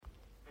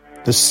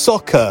The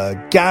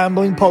Soccer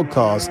Gambling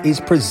Podcast is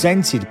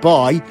presented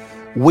by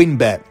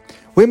WynnBET.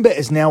 WynnBET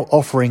is now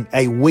offering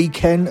a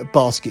weekend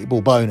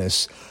basketball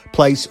bonus.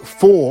 Place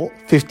 4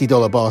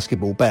 $50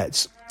 basketball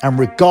bets, and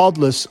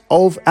regardless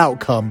of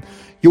outcome,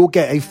 you'll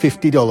get a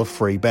 $50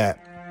 free bet.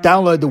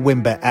 Download the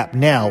WynnBET app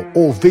now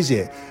or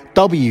visit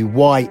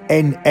wynnbet.com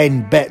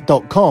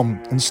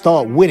and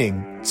start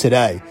winning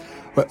today.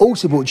 We're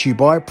also brought to you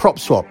by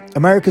PropSwap,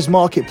 America's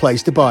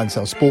marketplace to buy and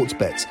sell sports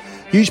bets.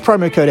 Use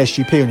promo code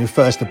SGP on your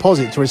first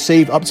deposit to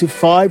receive up to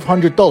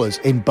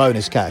 $500 in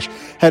bonus cash.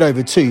 Head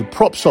over to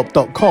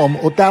PropSwap.com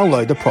or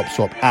download the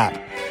PropSwap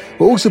app.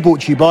 We're also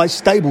brought to you by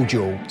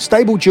StableDuel.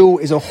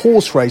 StableDuel is a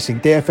horse racing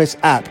DFS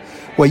app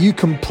where you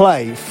can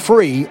play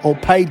free or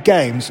paid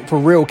games for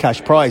real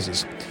cash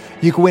prizes.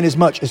 You can win as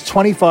much as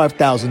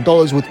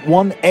 $25,000 with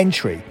one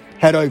entry.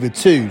 Head over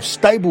to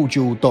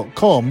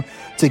StableDuel.com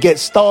to get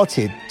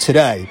started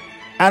today.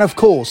 And of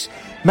course,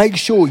 make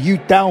sure you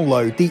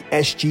download the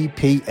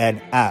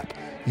SGPN app,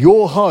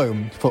 your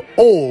home for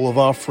all of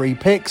our free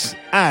picks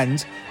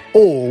and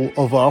all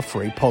of our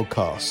free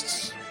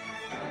podcasts.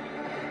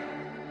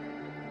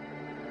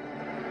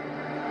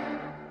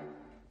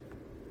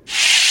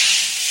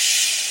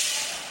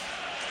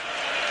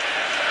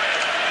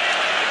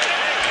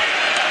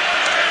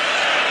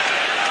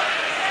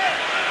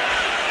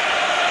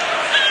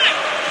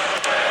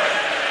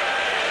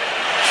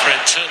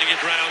 Turning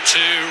it round to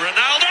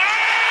Ronaldo.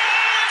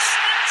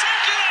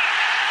 Spectacular!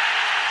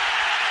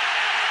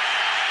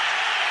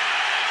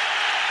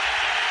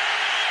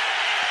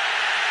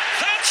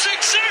 That's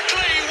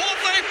exactly what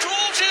they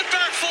brought him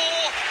back for.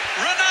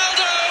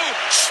 Ronaldo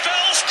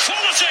spells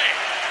quality.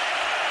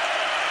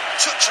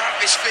 Touch out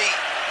his feet.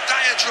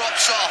 Dyer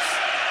drops off.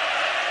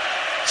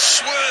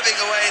 Swerving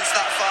away into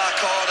that far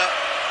corner.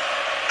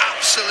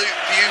 Absolute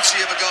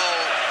beauty of a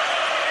goal.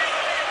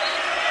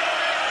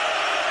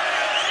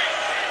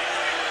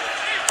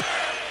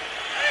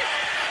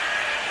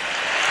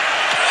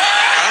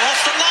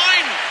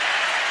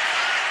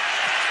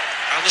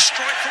 The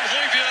strike from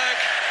Højbjerg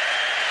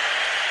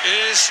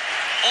is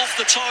off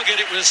the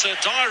target. It was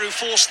Dyer who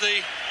forced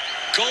the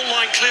goal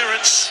line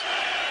clearance.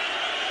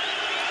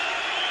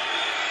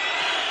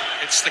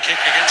 It's the kick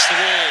against the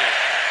wall.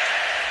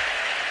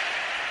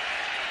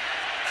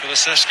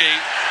 Kulusevski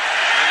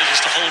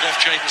manages to hold off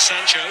Jadon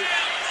Sancho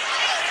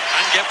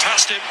and get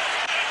past him.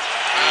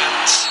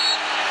 And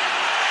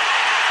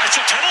it's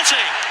a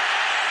penalty.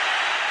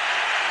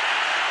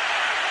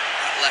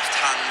 That left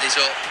hand is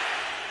up.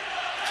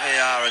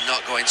 VAR are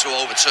not going to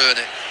overturn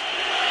it.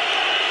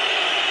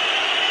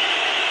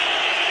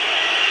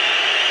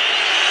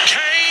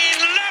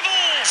 Kane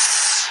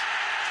levels!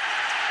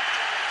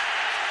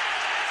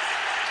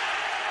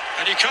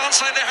 And you can't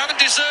say they haven't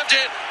deserved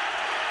it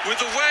with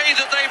the way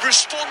that they've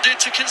responded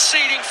to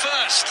conceding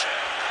first.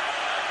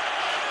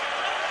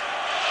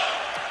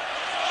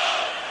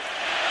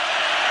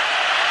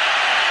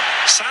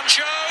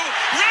 Sancho,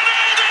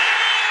 Ronaldo!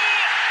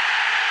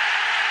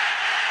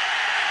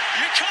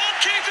 You can't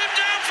keep him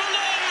down for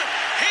long.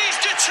 He's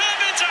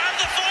determined to have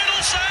the final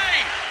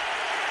say.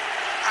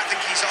 I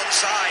think he's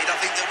onside. I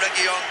think that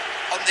Reguilón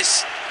on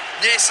this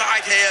near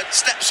side here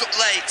steps up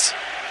late.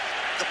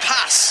 The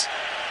pass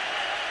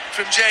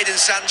from Jadon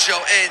Sancho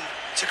in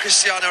to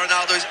Cristiano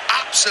Ronaldo is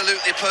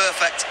absolutely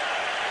perfect.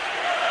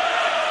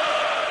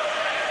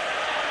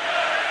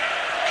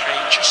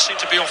 Kane just seemed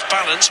to be off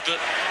balance, but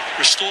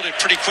restored it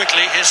pretty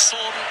quickly. Here's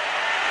Son.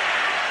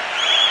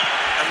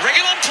 And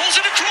Reguilón pulls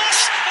it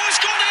across. Oh, it's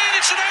gone in.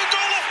 It's an own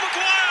goal off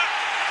Maguire.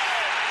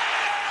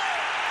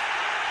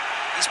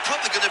 He's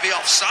probably going to be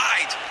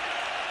offside.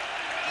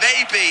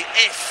 Maybe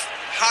if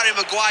Harry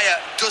Maguire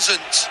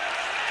doesn't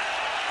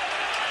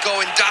go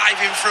and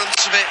dive in front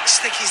of it,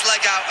 stick his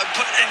leg out and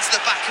put it into the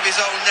back of his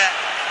own net.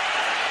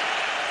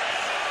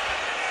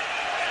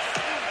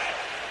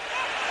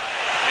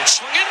 It's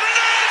swung in,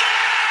 Ronaldo!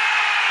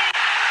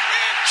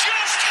 It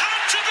just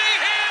had to be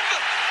him,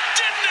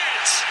 didn't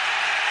it?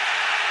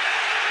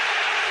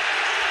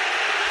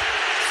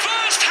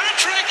 First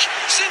hat-trick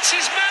since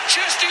his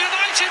Manchester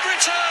United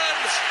return.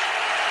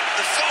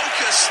 The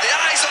focus, the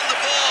eyes on the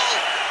ball,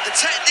 the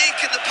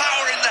technique and the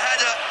power in the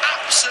header,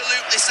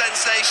 absolutely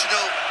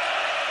sensational.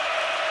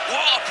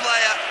 What a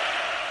player.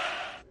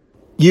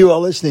 You are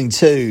listening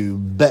to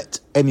Bet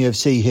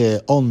MUFC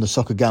here on the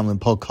Soccer Gambling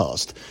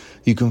Podcast.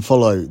 You can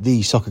follow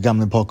the Soccer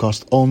Gambling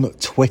Podcast on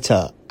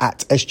Twitter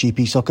at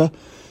SGP Soccer.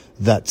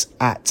 That's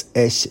at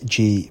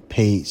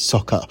SGP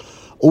Soccer.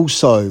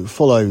 Also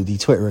follow the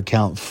Twitter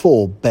account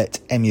for Bet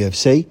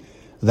MUFC.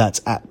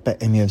 That's at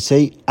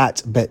BetMUFC,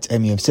 at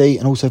BetMUFC.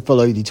 And also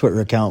follow the Twitter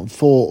account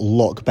for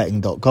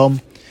LockBetting.com.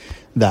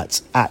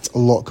 That's at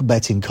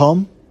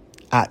LockBetting.com,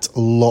 at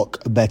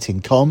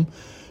LockBetting.com.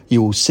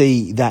 You will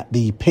see that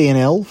the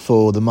P&L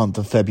for the month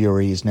of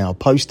February is now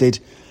posted.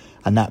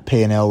 And that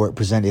P&L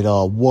represented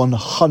our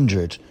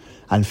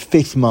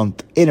 105th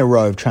month in a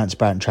row of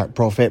transparent track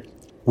profit.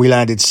 We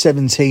landed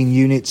 17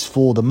 units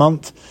for the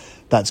month.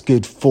 That's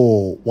good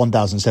for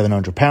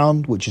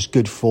 £1,700, which is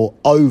good for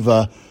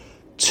over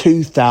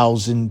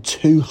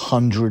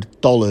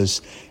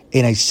 $2,200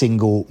 in a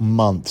single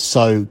month.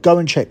 So go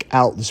and check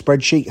out the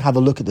spreadsheet, have a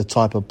look at the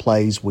type of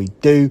plays we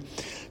do,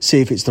 see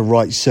if it's the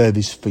right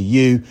service for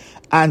you,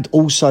 and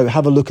also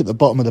have a look at the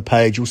bottom of the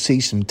page. You'll see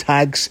some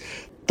tags.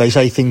 They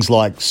say things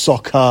like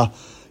soccer,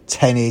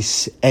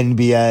 tennis,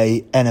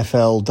 NBA,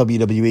 NFL,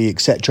 WWE,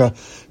 etc.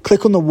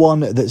 Click on the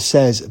one that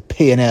says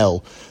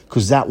P&L,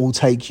 because that will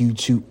take you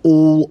to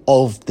all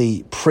of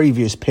the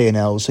previous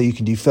P&Ls, so you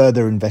can do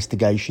further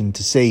investigation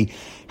to see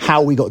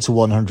how we got to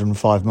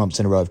 105 months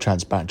in a row of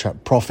transparent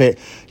track profit.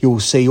 You'll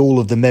see all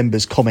of the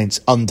members' comments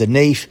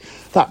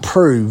underneath. That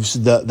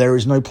proves that there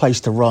is no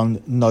place to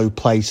run, no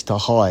place to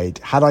hide.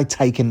 Had I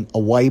taken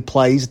away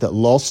plays that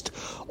lost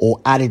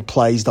or added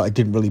plays that I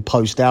didn't really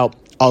post out,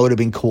 I would have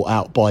been caught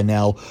out by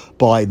now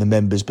by the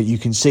members. But you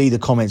can see the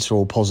comments are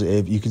all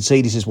positive. You can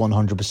see this is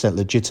 100%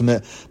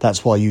 legitimate.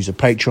 That's why I use a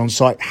Patreon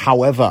site.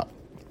 However,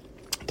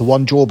 the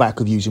one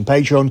drawback of using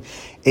Patreon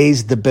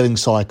is the billing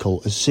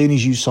cycle. As soon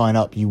as you sign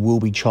up, you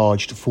will be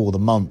charged for the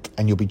month,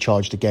 and you'll be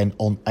charged again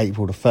on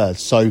April the 1st.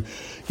 So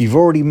you've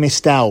already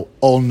missed out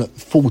on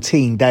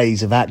 14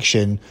 days of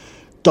action.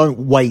 Don't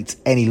wait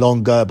any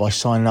longer by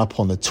signing up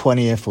on the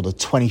 20th or the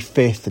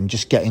 25th and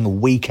just getting a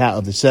week out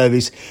of the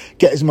service.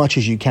 Get as much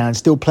as you can.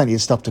 Still plenty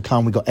of stuff to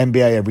come. We've got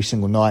NBA every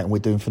single night, and we're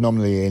doing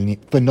phenomenally in the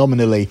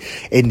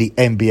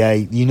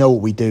NBA. You know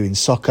what we do in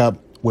soccer.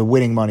 We're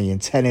winning money in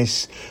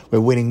tennis.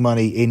 We're winning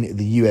money in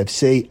the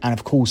UFC. And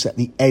of course, at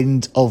the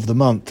end of the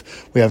month,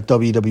 we have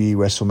WWE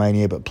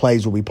WrestleMania, but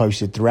plays will be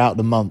posted throughout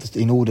the month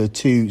in order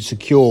to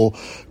secure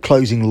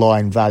closing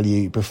line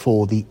value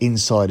before the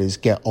insiders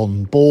get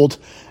on board.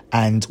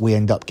 And we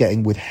end up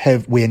getting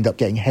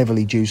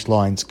heavily juiced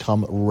lines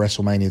come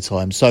WrestleMania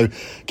time. So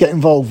get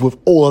involved with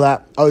all of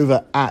that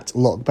over at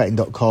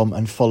lockbetting.com,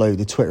 and follow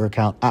the Twitter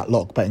account at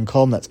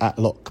lockbetting.com. That's at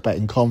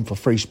lockbetting.com for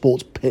free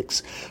sports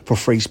picks, for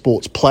free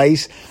sports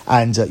plays.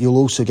 And you'll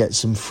also get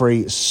some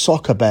free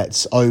soccer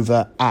bets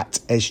over at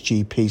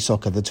SGP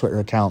Soccer, the Twitter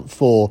account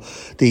for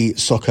the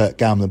Soccer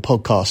Gambling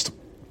Podcast.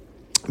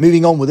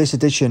 Moving on with this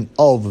edition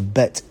of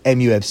Bet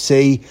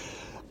MUFC.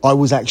 I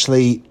was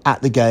actually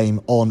at the game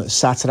on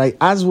Saturday,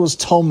 as was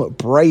Tom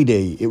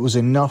Brady. It was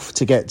enough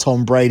to get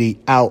Tom Brady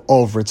out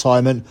of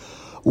retirement.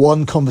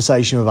 One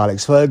conversation with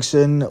Alex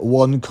Ferguson,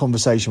 one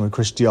conversation with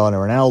Cristiano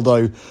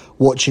Ronaldo.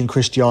 Watching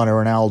Cristiano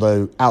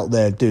Ronaldo out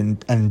there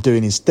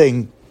doing his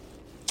thing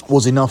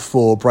was enough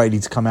for Brady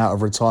to come out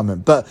of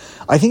retirement. But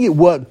I think it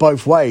worked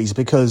both ways,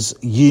 because,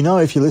 you know,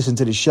 if you listen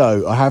to the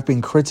show, I have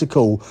been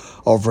critical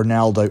of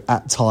Ronaldo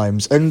at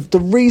times. And the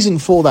reason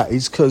for that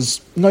is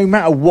because no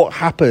matter what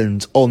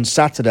happened on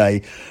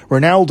Saturday,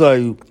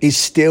 Ronaldo is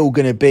still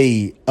going to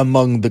be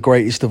among the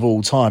greatest of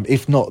all time,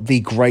 if not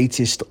the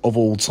greatest of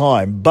all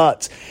time.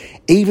 But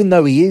even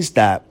though he is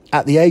that,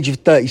 at the age of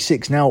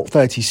 36, now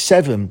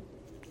 37,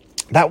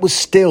 that was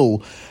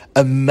still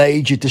a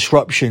major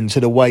disruption to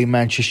the way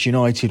Manchester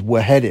United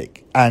were heading.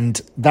 And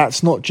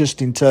that's not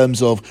just in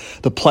terms of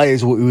the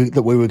players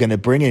that we were going to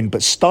bring in, but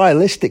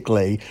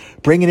stylistically,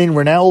 bringing in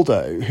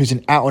Ronaldo, who's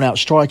an out-and-out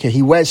striker.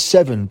 He wears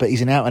 7, but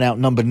he's an out-and-out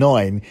number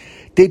 9.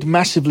 Did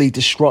massively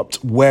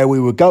disrupt where we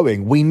were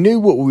going. We knew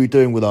what we were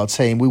doing with our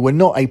team. We were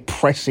not a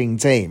pressing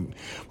team.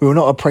 We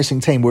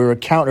were a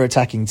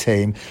counter-attacking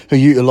team who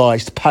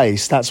utilised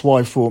pace. That's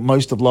why for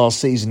most of last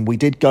season, we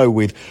did go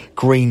with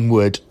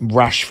Greenwood,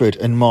 Rashford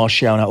and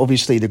Martial. Now,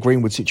 obviously, the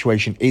Greenwood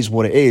situation is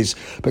what it is,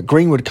 but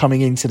Greenwood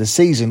coming into the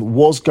season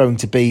was going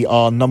to be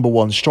our number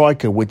 1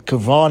 striker, with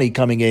Cavani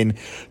coming in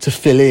to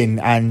fill in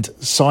and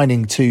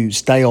signing to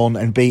stay on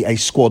and be a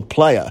squad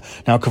player.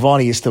 Now,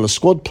 Cavani is still a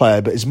squad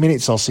player, but his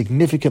minutes are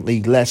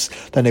significantly less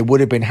than they would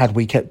have been had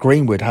we kept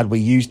Greenwood, had we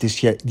used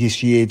this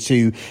year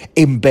to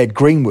embed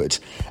Greenwood.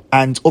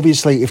 And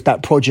obviously, if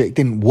that project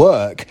didn't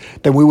work,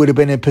 then we would have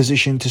been in a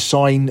position to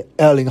sign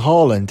Erling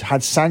Haaland.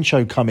 Had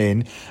Sancho come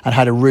in and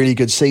had a really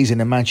good season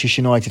and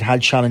Manchester United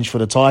had challenged for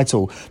the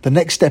title, the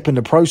next step in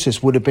the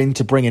process would have been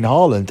to bring in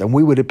Haaland, and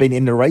we would have been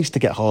in the race to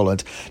get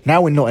Haaland.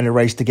 Now we're not in a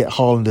race to get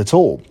Haaland at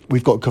all.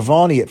 We've got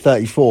Cavani at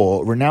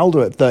 34,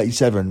 Ronaldo at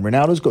 37.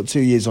 Ronaldo's got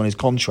 2 years on his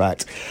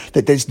contract.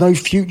 That there's no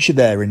future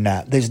there in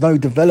that. There's no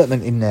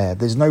development in there.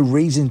 There's no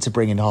reason to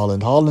bring in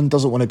Haaland. Haaland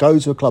doesn't want to go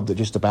to a club that's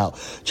just about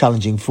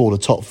challenging for the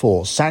top 4.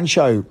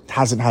 Sancho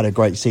hasn't had a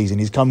great season.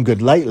 He's come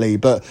good lately,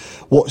 but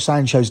what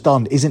Sancho's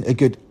done isn't a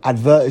good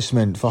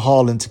advertisement for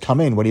Haaland to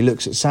come in. When he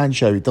looks at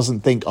Sancho, he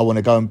doesn't think, I want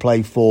to go and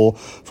play for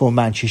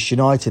Manchester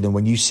United. And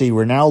when you see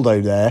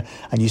Ronaldo there,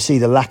 and you see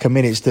the lack of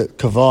minutes that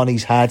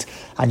Cavani's had,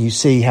 and you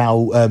see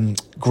how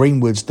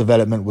Greenwood's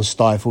development was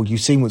stifled,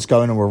 you've seen what's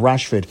going on with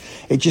Rashford,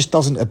 it just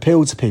doesn't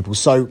appeal to people.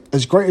 So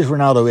as great as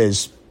Ronaldo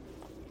is,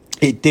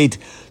 it did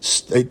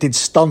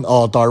stunt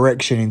our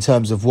direction in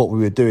terms of what we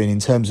were doing, in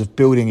terms of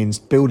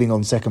building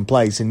on second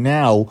place. And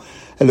now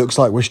it looks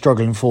like we're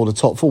struggling for the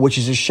top 4, which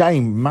is a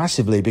shame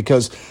massively,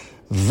 because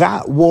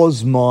That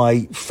was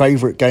my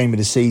favourite game of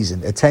the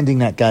season. Attending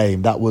that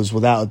game, that was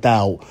without a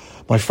doubt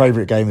my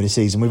favourite game of the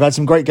season. We've had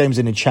some great games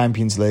in the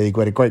Champions League.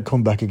 We had a great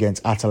comeback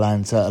against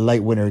Atalanta, a late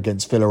winner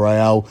against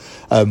Villarreal.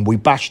 We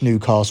bashed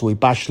Newcastle, we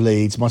bashed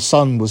Leeds. My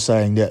son was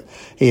saying that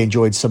he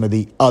enjoyed some of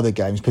the other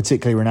games,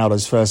 particularly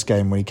Ronaldo's first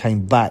game when he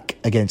came back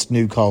against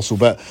Newcastle.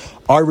 But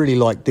I really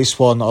liked this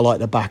one. I like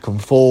the back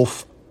and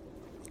forth.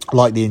 I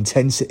like the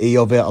intensity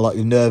of it. I like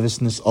the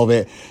nervousness of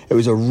it. It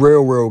was a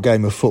real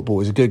game of football. It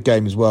was a good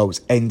game as well. It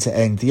was end to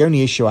end. The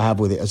only issue I have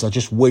with it is I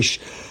just wish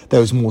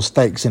there was more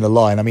stakes in the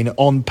line. I mean,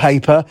 on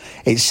paper,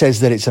 it says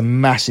that it's a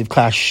massive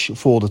clash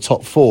for the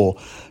top four,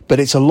 but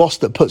it's a loss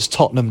that puts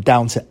Tottenham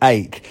down to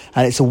 8th,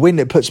 and it's a win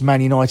that puts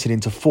Man United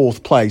into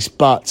 4th place.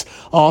 But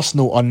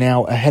Arsenal are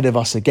now ahead of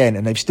us again,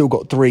 and they've still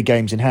got 3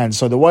 games in hand.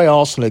 So the way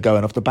Arsenal are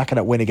going off the back of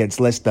that win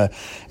against Leicester,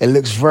 it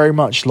looks very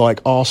much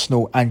like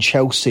Arsenal and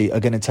Chelsea are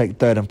going to take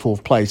 3rd and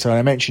 4th place. And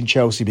I mentioned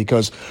Chelsea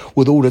because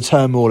with all the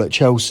turmoil at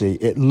Chelsea,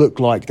 it looked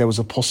like there was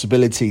a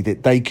possibility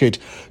that they could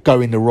go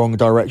in the wrong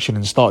direction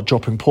and start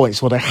dropping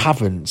points. Well, they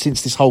haven't.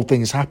 Since this whole thing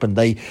has happened,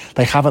 they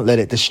haven't let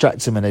it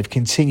distract them, and they've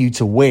continued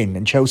to win.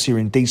 And Chelsea are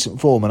in decent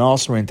form and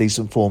Arsenal are in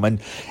decent form, and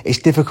it's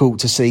difficult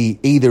to see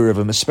either of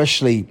them,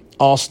 especially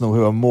Arsenal,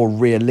 who are more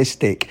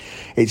realistic.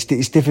 It's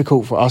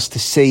difficult for us to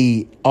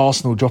see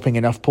Arsenal dropping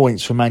enough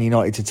points for Man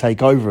United to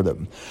take over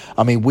them.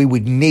 I mean, we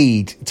would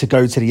need to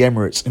go to the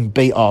Emirates and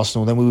beat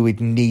Arsenal, then we would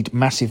need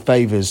massive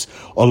favours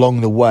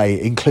along the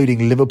way,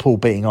 including Liverpool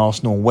beating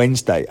Arsenal on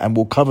Wednesday, and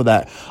we'll cover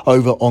that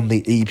over on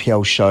the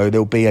EPL show.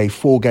 There'll be a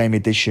 4-game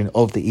edition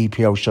of the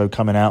EPL show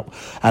coming out,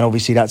 and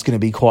obviously that's going to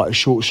be quite a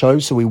short show,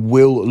 so we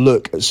will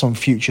look at some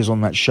futures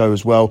on that show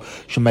as well,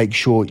 so make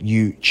sure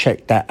you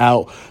check that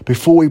out.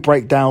 Before we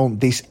break down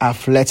this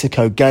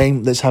Atletico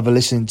game, let's have a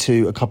listen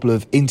to a couple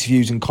of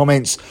interviews and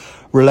comments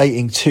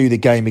relating to the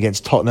game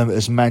against Tottenham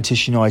as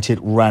Manchester United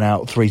ran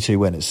out 3-2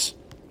 winners.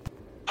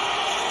 A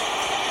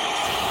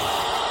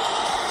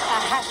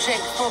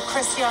hat-trick for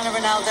Cristiano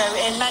Ronaldo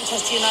in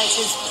Manchester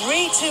United's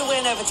 3-2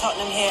 win over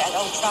Tottenham here at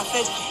Old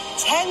Trafford.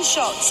 10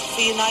 shots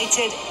for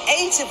United,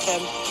 8 of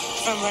them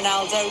from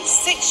Ronaldo,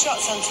 6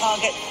 shots on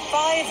target,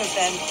 5 of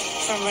them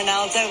from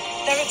Ronaldo.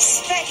 Their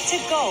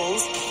expected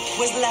goals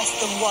was less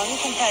than 1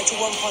 compared to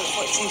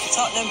 1.42 for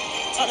Tottenham.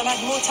 Tottenham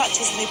had more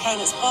touches in the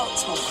opponent's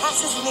box, more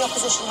passes in the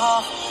opposition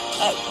half,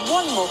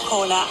 1 more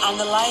corner and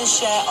the lion's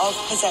share of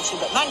possession.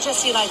 But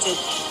Manchester United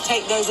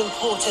take those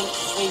important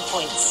 3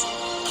 points.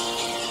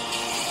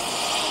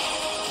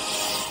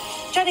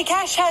 Johnny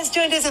Cash has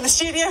joined us in the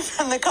studio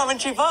from the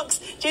commentary box.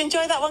 Do you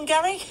enjoy that one,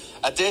 Gary?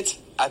 I did.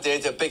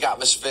 A big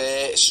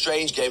atmosphere,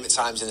 strange game at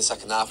times in the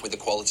second half with the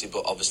quality,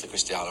 but obviously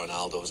Cristiano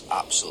Ronaldo was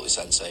absolutely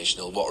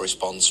sensational. What a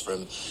response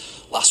from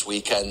last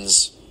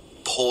weekend's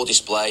poor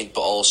display,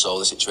 but also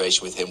the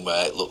situation with him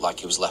where it looked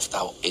like he was left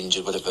out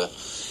injured, whatever,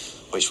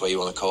 which way you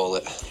want to call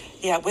it.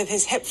 Yeah, with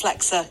his hip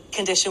flexor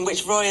condition,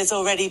 which Roy has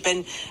already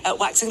been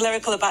waxing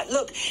lyrical about.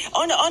 Look,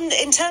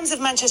 in terms of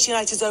Manchester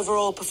United's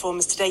overall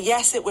performance today,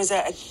 yes, it was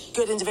a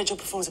good individual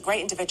performance, a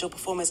great individual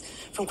performance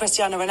from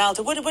Cristiano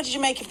Ronaldo. What did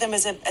you make of them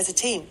as a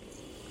team?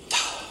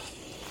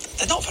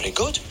 They're not very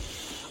good.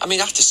 I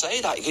mean, I have to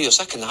say that.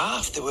 Second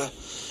half, they were...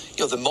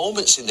 the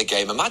moments in the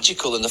game are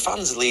magical, and the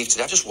fans leave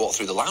today. I just walked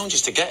through the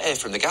lounges to get here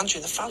from the gantry,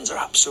 and the fans are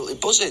absolutely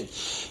buzzing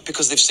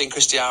because they've seen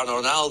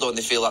Cristiano Ronaldo and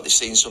they feel like they've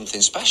seen something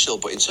special.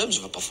 But in terms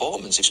of a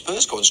performance, if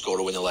Spurs go and score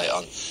a winner late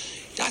on,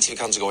 United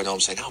fans are going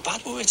home saying, how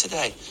bad were we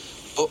today?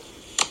 But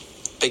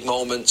big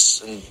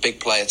moments and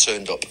big player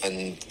turned up,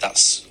 and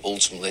that's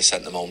ultimately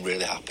sent them home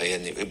really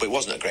happy. But it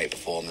wasn't a great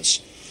performance.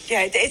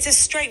 Yeah, it's as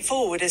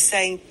straightforward as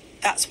saying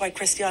that's why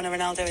Cristiano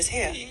Ronaldo is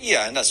here.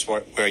 Yeah, and that's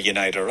where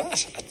United are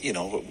at.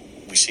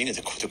 We've seen it,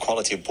 the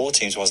quality of both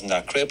teams wasn't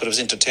that great, but it was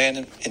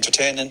entertaining,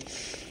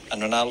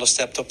 and Ronaldo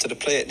stepped up to the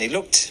plate, and he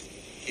looked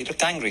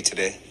angry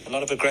today. A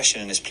lot of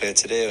aggression in his play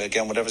today.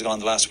 Again, whatever's gone on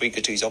the last week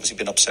or two, he's obviously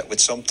been upset with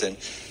something,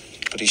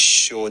 but he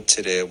showed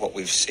today what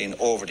we've seen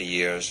over the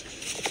years.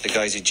 The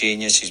guy's a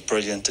genius, he's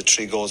brilliant, the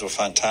 3 goals were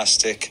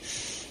fantastic.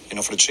 For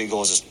the 3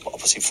 goals, it's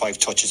obviously 5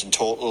 touches in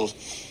total.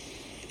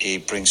 He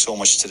brings so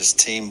much to this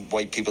team.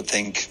 Why people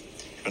think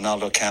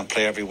Ronaldo can't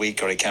play every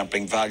week or he can't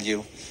bring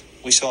value,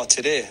 we saw it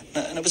today,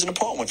 and it was an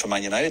important one for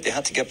Man United. They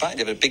had to get back.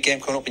 They have a big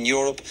game coming up in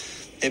Europe,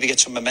 maybe get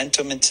some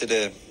momentum into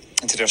their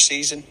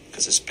season,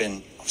 because it's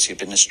been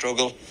a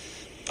struggle.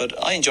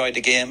 But I enjoyed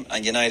the game,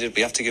 and United,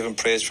 we have to give them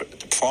praise for the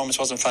performance.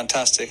 Wasn't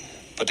fantastic,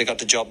 but they got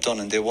the job done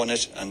and they won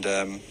it, and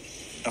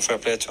fair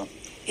play to them.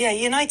 Yeah,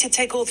 United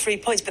take all 3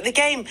 points, but the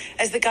game,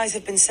 as the guys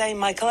have been saying,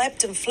 Michael,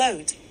 ebbed and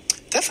flowed.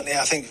 Definitely,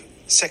 I think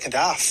second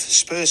half,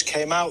 Spurs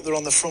came out, they're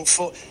on the front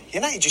foot.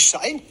 United just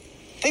sat in.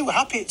 They were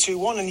happy at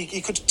 2-1, and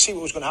you could see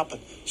what was going to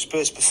happen.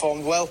 Spurs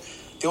performed well.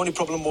 The only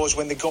problem was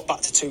when they got back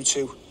to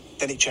 2-2,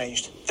 then it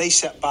changed. They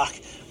set back.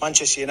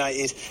 Manchester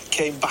United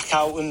came back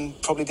out and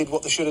probably did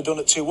what they should have done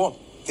at 2-1.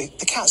 They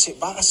can't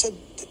sit back. I said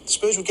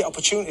Spurs would get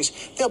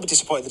opportunities. They'll be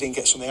disappointed they didn't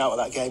get something out of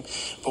that game.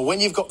 But when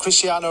you've got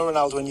Cristiano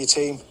Ronaldo in your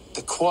team,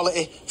 the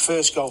quality,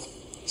 first goal,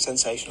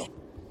 sensational.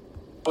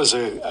 It was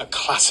a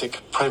classic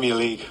Premier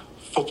League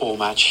football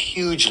match,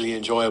 hugely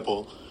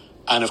enjoyable.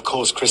 And of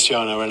course,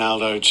 Cristiano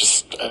Ronaldo,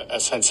 just a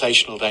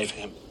sensational day for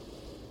him.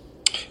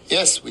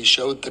 Yes, we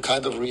showed the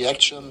kind of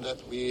reaction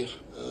that we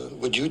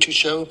were due to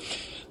show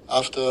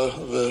after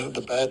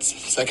the bad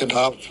second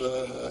half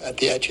at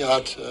the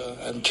Etihad,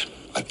 and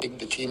I think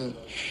the team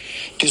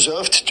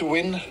deserved to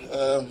win.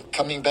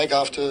 Coming back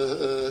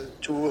after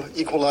two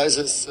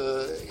equalizers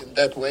in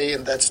that way,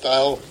 in that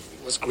style,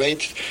 was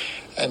great.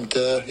 And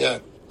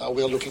now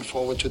we are looking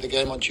forward to the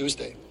game on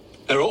Tuesday.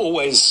 There are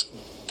always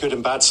good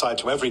and bad side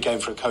to every game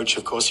for a coach,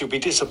 of course. You'll be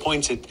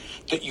disappointed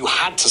that you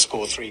had to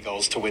score 3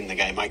 goals to win the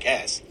game, I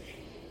guess.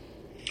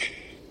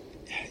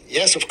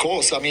 Yes, of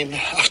course. I mean,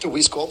 after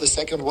we scored the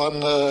second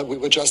one, we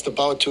were just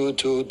about to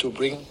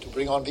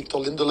bring on Victor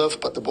Lindelof,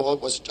 but the ball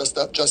was just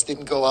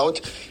didn't go out.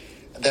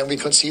 And then we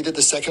conceded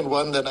the second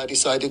one. Then I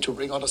decided to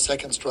bring on a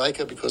second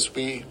striker because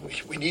we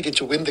needed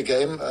to win the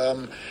game.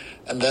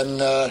 And then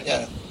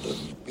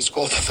we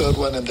scored the third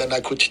one, and then I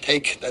could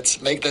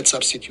make that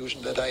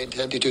substitution that I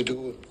intended to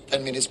do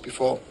 10 minutes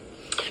before.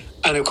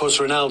 And of course,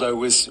 Ronaldo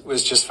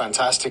was just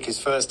fantastic. His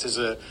first is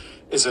a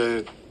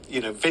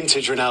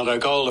vintage Ronaldo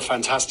goal, a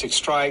fantastic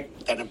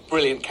strike, then a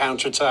brilliant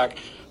counter-attack,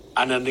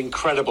 and an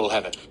incredible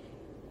header.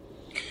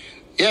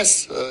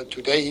 Yes,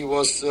 today he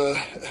was.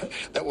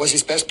 That was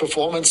his best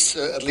performance,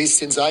 at least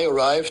since I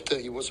arrived.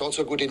 He was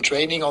also good in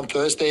training on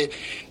Thursday,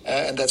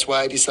 and that's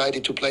why I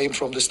decided to play him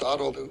from the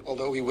start.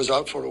 Although he was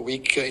out for a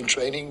week in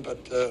training,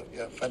 but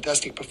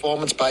fantastic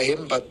performance by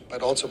him,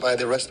 but also by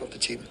the rest of the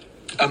team.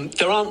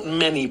 There aren't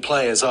many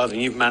players, are there?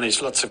 You've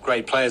managed lots of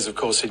great players, of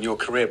course, in your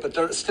career, but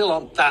there still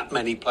aren't that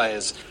many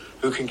players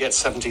who can get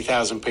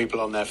 70,000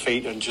 people on their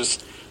feet and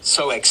just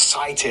so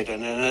excited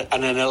and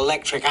an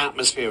electric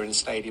atmosphere in the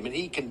stadium, and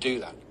he can do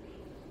that.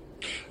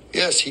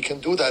 Yes, he can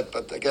do that,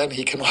 but again,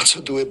 he can also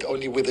do it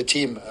only with a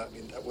team. I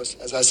mean, that was,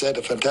 as I said,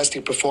 a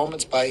fantastic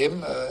performance by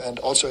him, and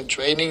also in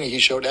training, he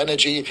showed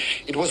energy.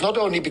 It was not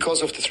only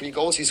because of the 3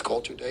 goals he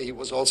scored today, he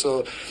was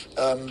also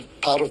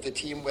part of the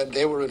team when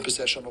they were in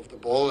possession of the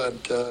ball,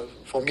 and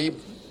for me,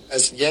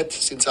 as yet,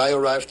 since I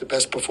arrived, the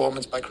best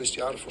performance by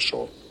Cristiano for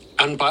sure.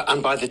 And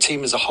by the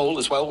team as a whole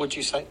as well, would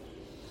you say?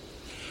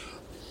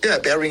 Yeah,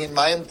 bearing in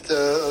mind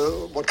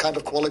what kind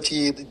of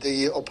quality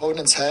the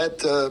opponents had,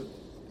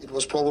 it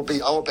was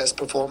probably our best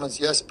performance,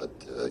 yes, but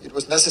it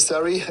was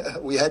necessary.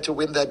 We had to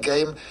win that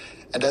game.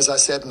 And as I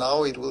said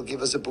now, it will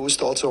give us a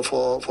boost also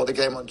for the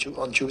game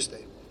on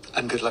Tuesday.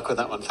 And good luck with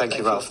that one. Thank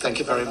you, Ralph. Thank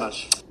you very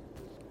much.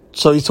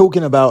 So he's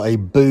talking about a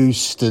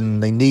boost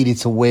and they needed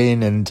to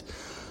win, and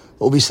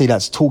obviously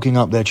that's talking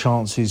up their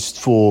chances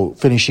for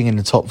finishing in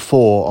the top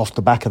 4 off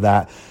the back of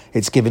that.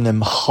 It's giving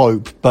them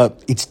hope,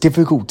 but it's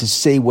difficult to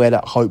see where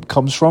that hope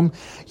comes from.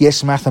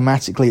 Yes,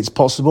 mathematically it's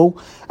possible.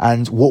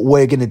 And what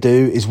we're going to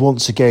do is,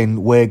 once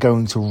again, we're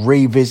going to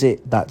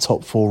revisit that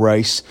top 4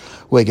 race.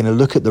 We're going to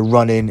look at the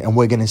run-in and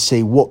we're going to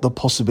see what the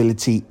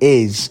possibility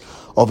is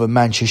of a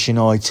Manchester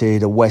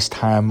United, a West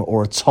Ham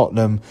or a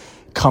Tottenham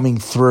coming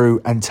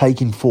through and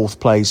taking 4th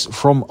place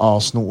from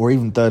Arsenal, or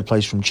even 3rd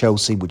place from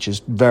Chelsea, which is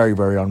very,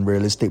 very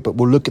unrealistic. But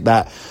we'll look at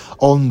that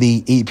on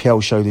the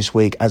EPL show this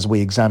week as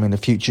we examine the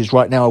futures.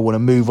 Right now, I want to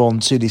move on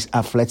to this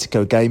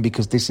Atletico game,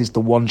 because this is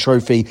the one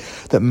trophy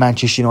that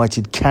Manchester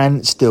United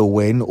can still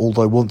win,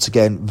 although once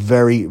again,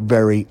 very,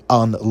 very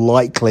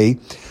unlikely.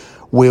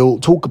 We'll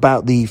talk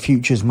about the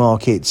futures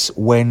markets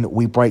when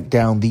we break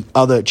down the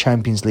other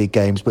Champions League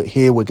games, but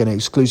here we're going to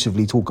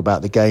exclusively talk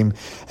about the game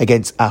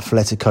against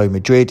Atletico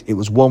Madrid. It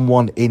was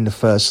 1-1 in the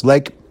first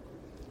leg,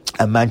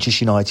 and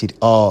Manchester United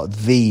are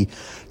the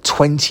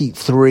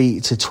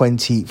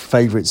 23-20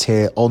 favourites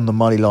here on the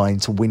money line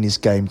to win this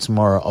game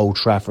tomorrow at Old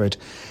Trafford.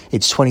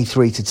 It's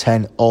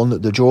 23-10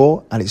 on the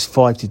draw, and it's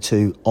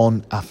 5-2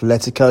 on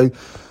Atletico.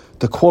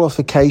 The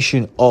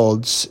qualification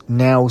odds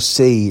now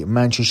see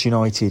Manchester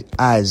United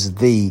as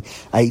the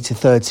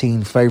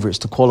 8-13 favourites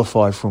to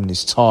qualify from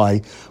this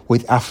tie,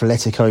 with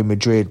Atletico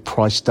Madrid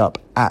priced up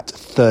at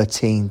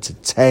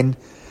 13-10.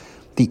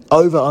 The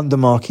over-under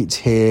markets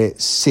here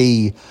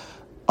see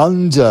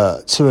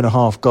under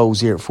 2.5 goals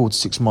here at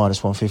 4-6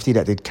 minus 150.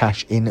 That did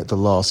cash in at the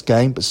last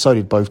game, but so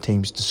did both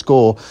teams to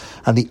score.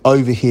 And the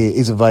over here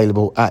is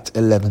available at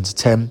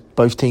 11-10.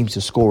 Both teams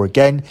to score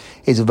again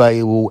is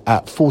available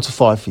at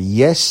 4-5 for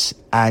yes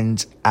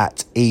and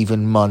at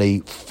even money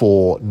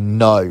for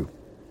no.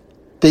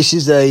 This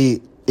is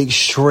a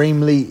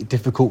extremely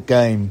difficult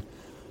game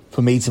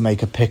for me to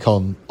make a pick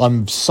on.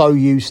 I'm so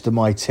used to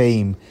my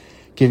team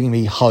giving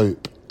me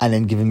hope and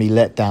then giving me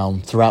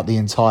letdown throughout the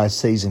entire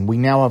season. We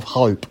now have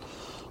hope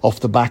off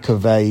the back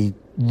of a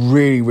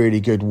really, really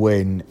good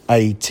win,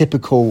 a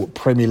typical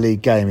Premier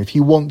League game. If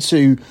you want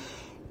to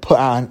put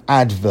out an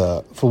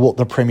advert for what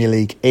the Premier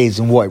League is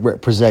and what it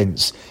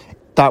represents,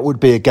 that would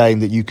be a game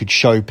that you could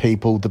show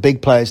people. The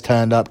big players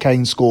turned up.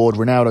 Kane scored,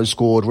 Ronaldo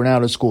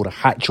scored a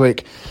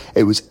hat-trick.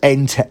 It was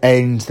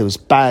end-to-end. There was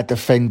bad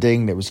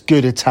defending, there was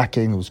good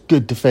attacking, there was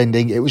good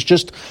defending. It was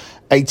just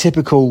a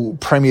typical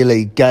Premier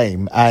League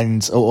game,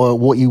 and or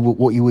what you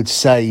would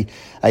say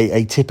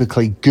a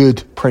typically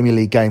good Premier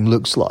League game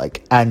looks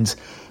like. And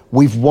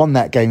we've won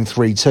that game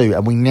 3-2,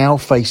 and we now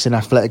face an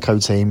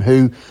Atletico team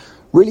who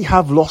really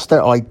have lost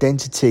their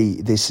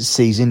identity this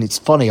season. It's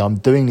funny, I'm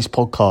doing this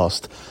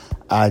podcast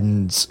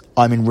and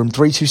I'm in room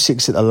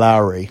 326 at the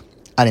Lowry,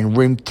 and in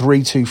room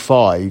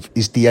 325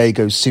 is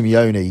Diego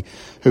Simeone,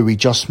 who we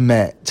just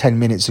met 10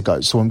 minutes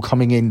ago. So I'm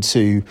coming in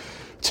to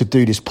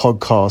do this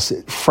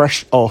podcast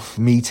fresh off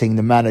meeting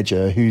the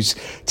manager, whose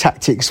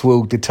tactics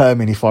will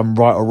determine if I'm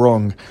right or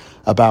wrong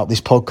about this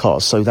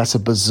podcast. So that's a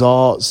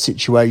bizarre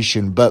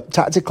situation. But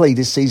tactically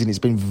this season, it's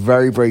been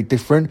very, very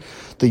different.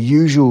 The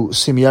usual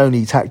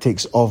Simeone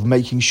tactics of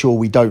making sure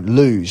we don't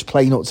lose,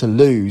 play not to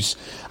lose,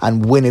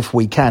 and win if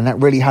we can, that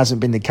really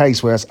hasn't been the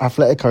case, whereas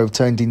Atletico have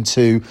turned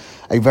into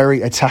a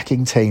very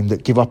attacking team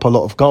that give up a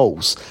lot of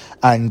goals.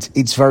 And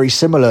it's very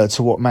similar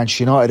to what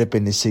Manchester United have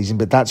been this season,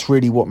 but that's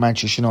really what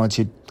Manchester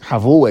United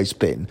have always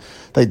been.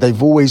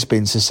 They've always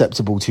been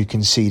susceptible to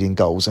conceding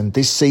goals. And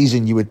this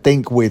season, you would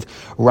think with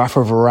Rafa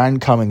Varane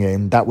coming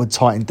in, that would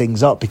tighten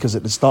things up, because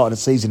at the start of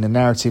the season, the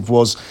narrative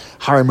was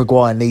Harry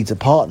Maguire needs a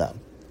partner.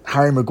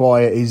 Harry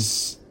Maguire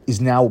is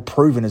now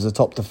proven as a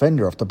top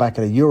defender off the back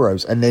of the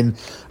Euros. And then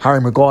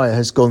Harry Maguire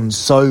has gone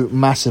so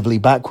massively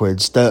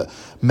backwards that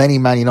many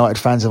Man United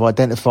fans have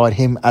identified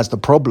him as the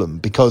problem,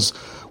 because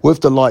with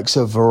the likes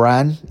of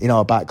Varane in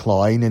our back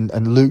line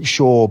and Luke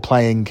Shaw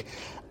playing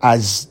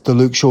as the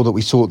Luke Shaw that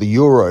we saw at the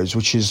Euros,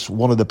 which is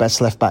one of the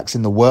best left-backs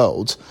in the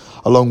world,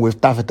 along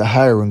with David De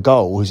Gea in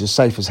goal, who's as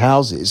safe as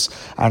houses,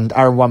 and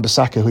Aaron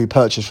Wan-Bissaka, who we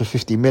purchased for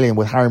 50 million,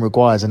 with Harry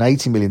Maguire as an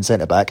 80 million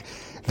centre-back,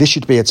 this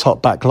should be a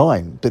top back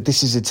line. But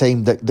this is a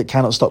team that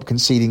cannot stop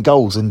conceding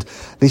goals. And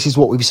this is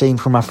what we've seen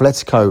from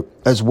Atletico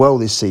as well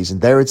this season.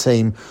 They're a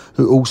team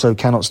who also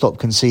cannot stop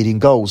conceding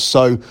goals.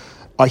 So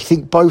I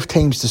think both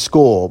teams to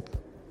score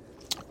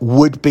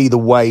would be the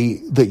way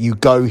that you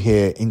go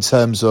here in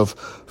terms of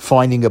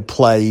finding a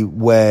play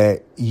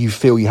where you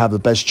feel you have the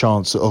best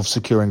chance of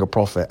securing a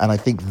profit. And I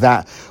think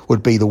that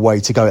would be the way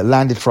to go. It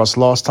landed for us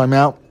last time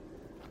out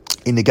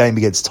in the game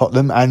against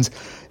Tottenham, and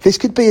this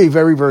could be a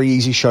very, very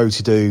easy show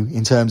to do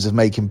in terms of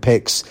making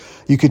picks.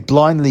 You could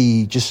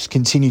blindly just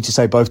continue to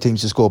say both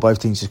teams to score, both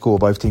teams to score,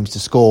 both teams to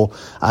score,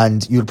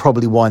 and you'd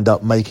probably wind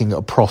up making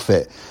a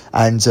profit.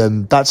 And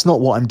that's not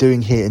what I'm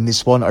doing here in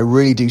this one. I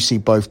really do see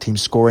both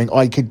teams scoring.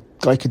 I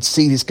could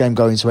see this game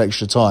going to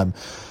extra time.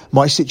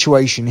 My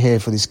situation here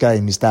for this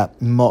game is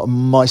that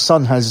my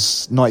son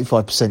has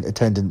 95%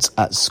 attendance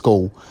at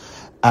school,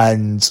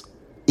 and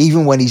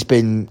even when he's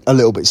been a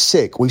little bit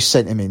sick, we've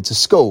sent him into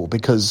school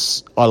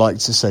because I like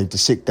to save the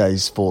sick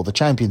days for the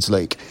Champions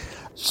League.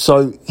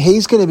 So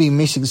he's going to be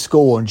missing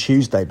school on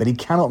Tuesday, but he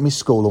cannot miss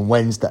school on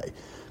Wednesday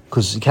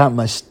because he can't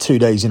miss 2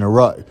 days in a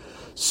row.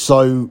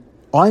 So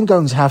I'm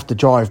going to have to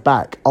drive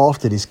back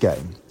after this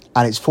game,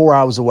 and it's 4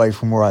 hours away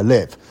from where I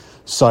live.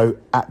 So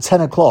at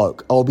 10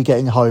 o'clock, I'll be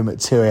getting home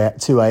at 2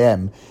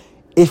 a.m.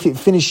 if it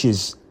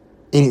finishes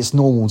in its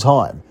normal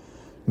time.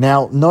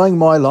 Now, knowing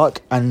my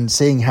luck and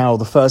seeing how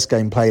the first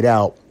game played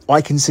out,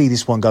 I can see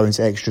this one going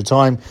to extra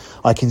time.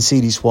 I can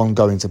see this one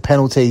going to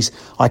penalties.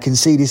 I can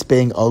see this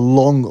being a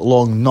long,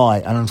 long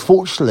night. And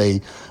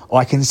unfortunately,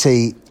 I can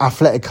see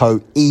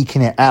Atletico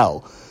eking it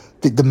out.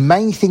 The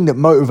main thing that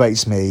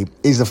motivates me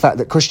is the fact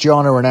that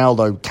Cristiano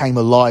Ronaldo came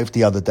alive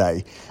the other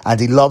day, and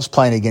he loves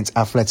playing against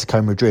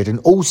Atletico Madrid. And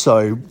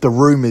also the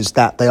rumours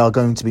that they are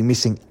going to be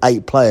missing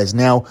 8 players.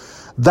 Now,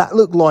 that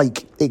looked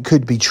like it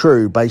could be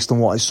true based on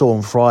what I saw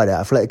on Friday.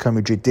 Atletico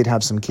Madrid did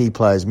have some key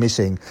players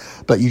missing,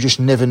 but you just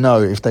never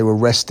know if they were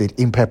rested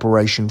in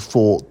preparation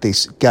for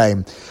this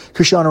game.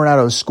 Cristiano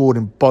Ronaldo has scored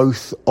in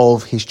both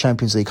of his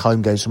Champions League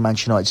home games for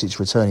Manchester United since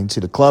returning to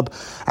the club,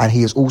 and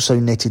he has also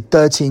netted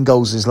 13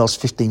 goals in his last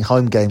 15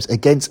 home games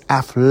against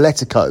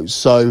Atletico.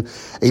 So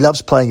he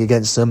loves playing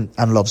against them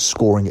and loves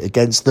scoring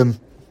against them.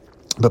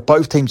 But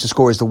both teams to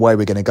score is the way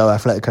we're going to go.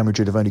 Atletico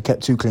Madrid have only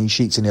kept 2 clean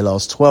sheets in their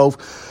last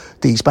 12.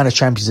 The Spanish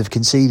champions have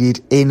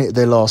conceded in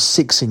their last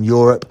 6 in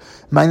Europe.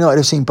 Man United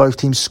have seen both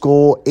teams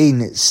score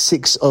in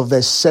 6 of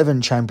their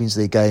 7 Champions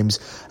League games.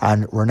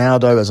 And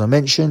Ronaldo, as I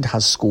mentioned,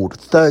 has scored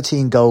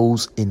 13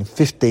 goals in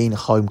 15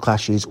 home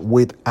clashes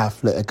with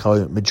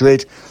Atletico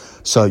Madrid.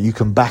 So you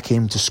can back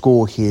him to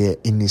score here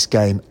in this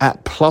game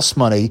at plus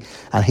money.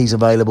 And he's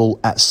available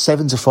at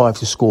 7-5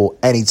 to score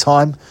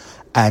anytime.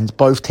 And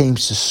both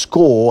teams to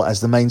score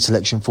as the main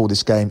selection for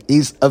this game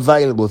is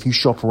available if you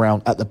shop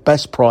around at the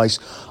best price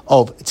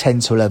of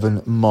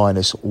 10-11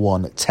 minus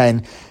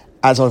 110.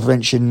 As I've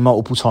mentioned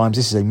multiple times,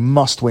 this is a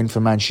must-win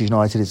for Manchester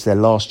United. It's their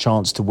last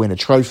chance to win a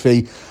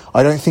trophy.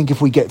 I don't think if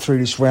we get through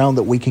this round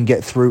that we can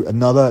get through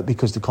another,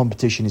 because the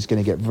competition is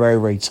going to get very,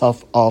 very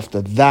tough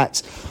after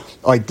that.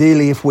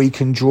 Ideally, if we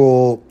can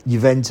draw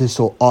Juventus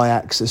or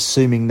Ajax,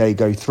 assuming they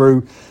go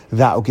through,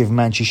 that will give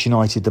Manchester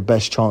United the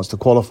best chance to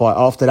qualify.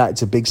 After that,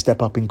 it's a big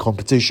step up in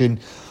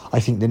competition. I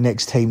think the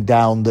next team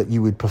down that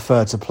you would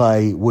prefer to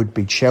play would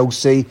be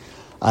Chelsea,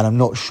 and I'm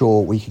not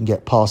sure we can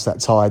get past that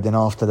tie. Then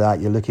after that,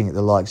 you're looking at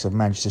the likes of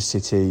Manchester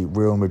City,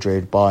 Real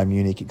Madrid, Bayern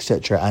Munich,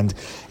 etc. And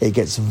it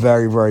gets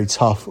very, very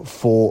tough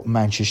for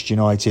Manchester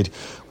United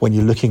when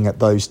you're looking at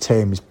those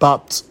teams.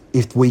 But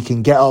if we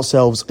can get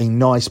ourselves a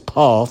nice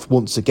path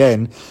once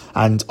again,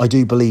 and I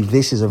do believe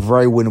this is a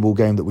very winnable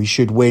game that we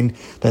should win,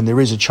 then there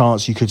is a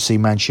chance you could see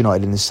Manchester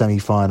United in the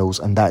semi-finals,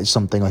 and that is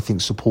something I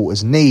think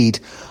supporters need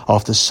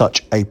after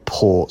such a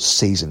poor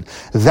season.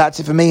 That's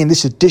it for me in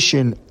this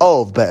edition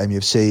of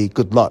BetMUFC.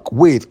 Good luck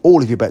with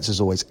all of your bets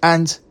as always,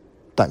 and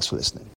thanks for listening.